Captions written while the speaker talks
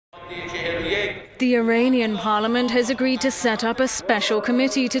The Iranian parliament has agreed to set up a special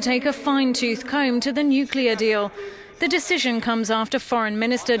committee to take a fine-tooth comb to the nuclear deal. The decision comes after Foreign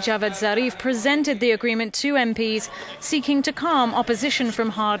Minister Javad Zarif presented the agreement to MPs, seeking to calm opposition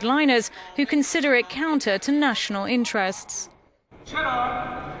from hardliners who consider it counter to national interests.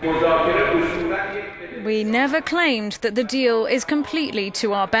 We never claimed that the deal is completely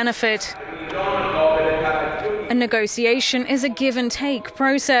to our benefit. A negotiation is a give-and-take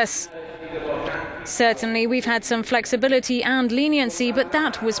process. Certainly, we've had some flexibility and leniency, but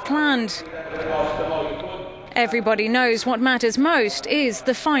that was planned. Everybody knows what matters most is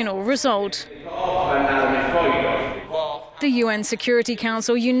the final result. The UN Security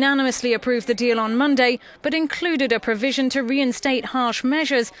Council unanimously approved the deal on Monday, but included a provision to reinstate harsh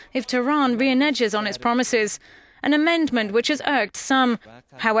measures if Tehran reneges on its promises, an amendment which has irked some.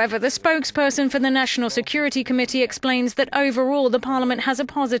 However, the spokesperson for the National Security Committee explains that overall the Parliament has a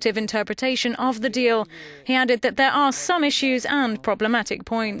positive interpretation of the deal. He added that there are some issues and problematic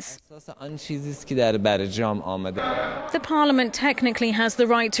points. The Parliament technically has the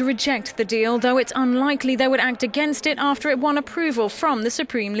right to reject the deal, though it's unlikely they would act against it after it won approval from the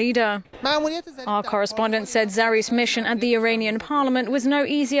Supreme Leader. Our correspondent said Zarif's mission at the Iranian Parliament was no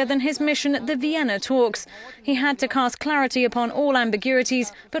easier than his mission at the Vienna talks. He had to cast clarity upon all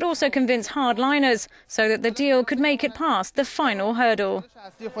ambiguities, but also convince hardliners so that the deal could make it past the final hurdle.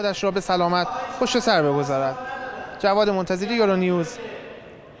 جواد منتظری، euronews،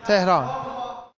 تهران.